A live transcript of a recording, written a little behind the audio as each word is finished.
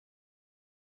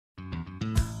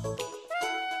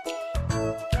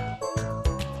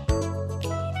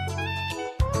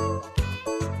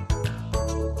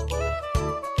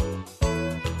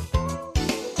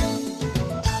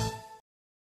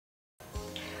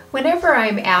Whenever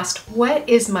I'm asked what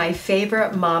is my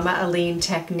favorite Mama Aleene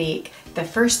technique, the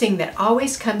first thing that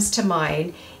always comes to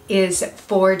mind is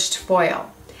forged foil.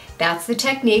 That's the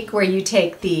technique where you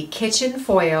take the kitchen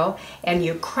foil and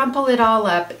you crumple it all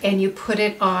up and you put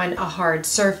it on a hard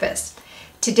surface.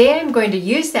 Today I'm going to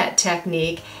use that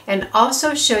technique and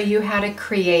also show you how to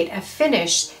create a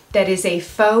finish that is a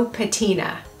faux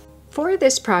patina. For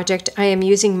this project I am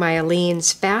using my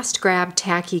Aleene's Fast Grab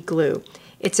Tacky Glue.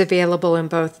 It's available in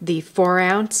both the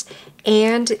 4-ounce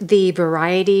and the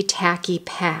Variety Tacky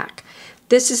Pack.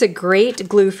 This is a great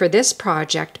glue for this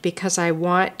project because I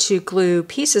want to glue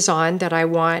pieces on that I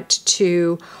want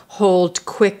to hold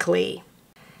quickly.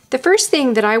 The first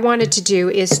thing that I wanted to do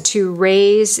is to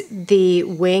raise the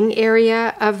wing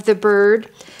area of the bird.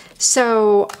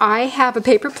 So I have a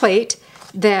paper plate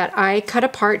that I cut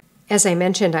apart. As I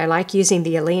mentioned, I like using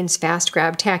the Aleene's Fast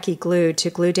Grab Tacky Glue to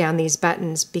glue down these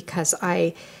buttons because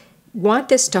I want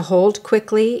this to hold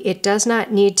quickly. It does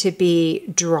not need to be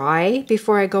dry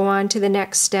before I go on to the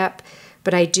next step,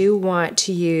 but I do want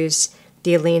to use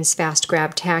the Aleene's Fast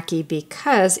Grab Tacky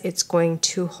because it's going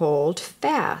to hold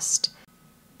fast.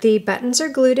 The buttons are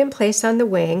glued in place on the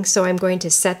wing, so I'm going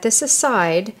to set this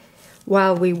aside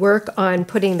while we work on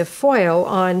putting the foil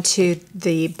onto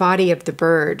the body of the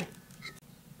bird.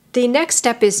 The next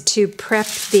step is to prep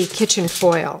the kitchen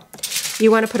foil.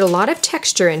 You want to put a lot of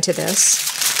texture into this.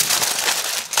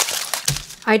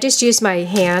 I just use my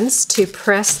hands to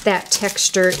press that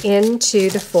texture into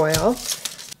the foil.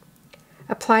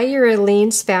 Apply your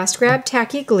Aleene's Fast Grab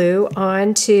Tacky Glue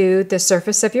onto the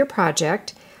surface of your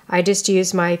project. I just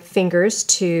use my fingers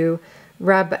to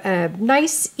rub a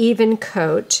nice even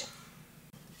coat.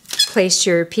 Place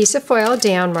your piece of foil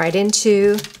down right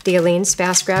into the Aleene's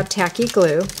Fast Grab Tacky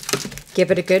Glue.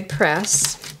 Give it a good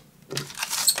press.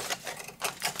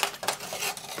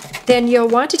 Then you'll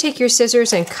want to take your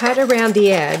scissors and cut around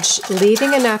the edge,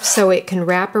 leaving enough so it can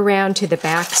wrap around to the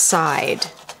back side.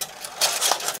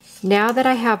 Now that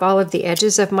I have all of the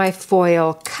edges of my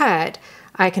foil cut,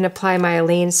 I can apply my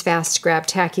Aleene's Fast Grab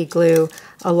Tacky Glue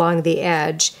along the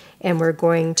edge, and we're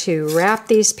going to wrap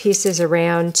these pieces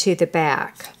around to the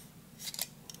back.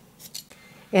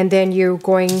 And then you're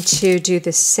going to do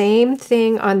the same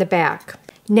thing on the back.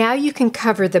 Now you can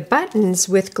cover the buttons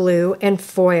with glue and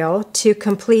foil to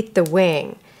complete the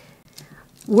wing.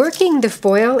 Working the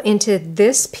foil into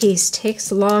this piece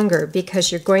takes longer because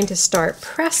you're going to start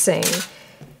pressing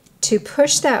to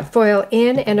push that foil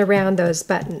in and around those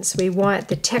buttons. We want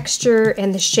the texture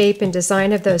and the shape and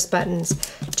design of those buttons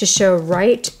to show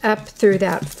right up through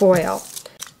that foil.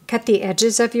 Cut the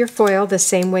edges of your foil the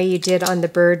same way you did on the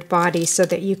bird body so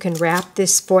that you can wrap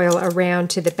this foil around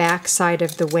to the back side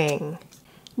of the wing.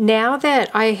 Now that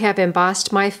I have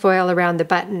embossed my foil around the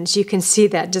buttons, you can see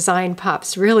that design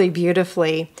pops really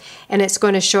beautifully, and it's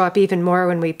going to show up even more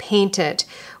when we paint it.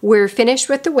 We're finished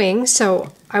with the wing,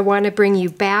 so I want to bring you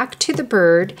back to the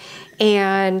bird,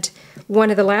 and one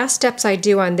of the last steps I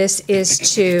do on this is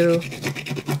to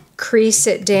crease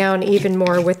it down even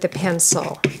more with the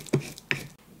pencil.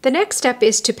 The next step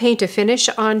is to paint a finish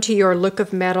onto your look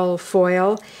of metal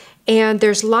foil, and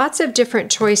there's lots of different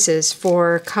choices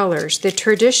for colors. The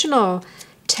traditional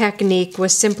technique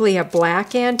was simply a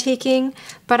black antiquing,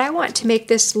 but I want to make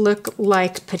this look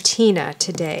like patina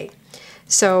today.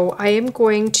 So I am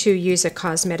going to use a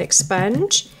cosmetic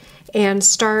sponge and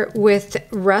start with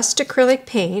rust acrylic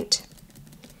paint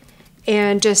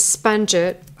and just sponge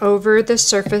it over the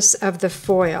surface of the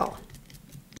foil.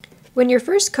 When your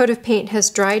first coat of paint has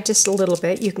dried just a little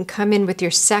bit, you can come in with your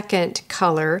second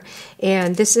color,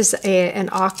 and this is an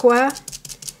aqua,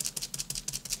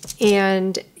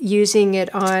 and using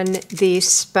it on the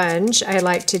sponge, I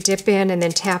like to dip in and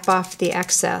then tap off the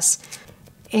excess.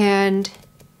 And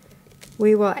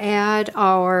we will add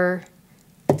our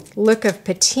look of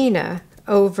patina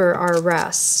over our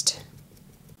rust.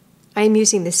 I'm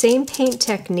using the same paint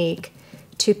technique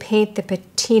to paint the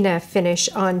patina finish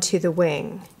onto the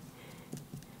wing.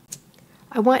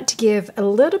 I want to give a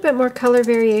little bit more color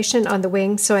variation on the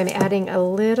wing, so I'm adding a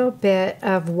little bit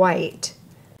of white.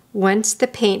 Once the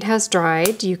paint has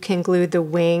dried, you can glue the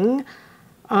wing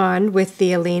on with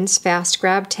the Aleene's Fast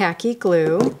Grab Tacky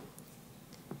Glue.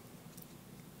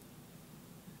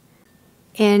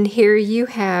 And here you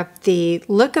have the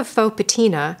look of faux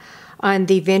patina on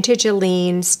the vintage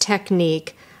Aleene's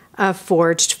technique of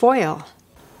forged foil.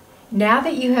 Now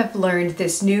that you have learned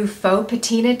this new faux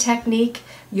patina technique,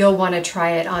 you'll want to try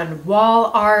it on wall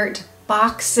art,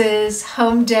 boxes,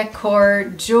 home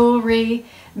decor, jewelry,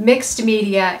 mixed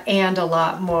media, and a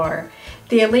lot more.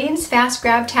 The Aleene's Fast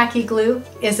Grab Tacky Glue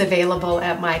is available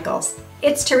at Michael's.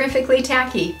 It's terrifically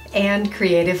tacky and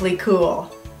creatively cool.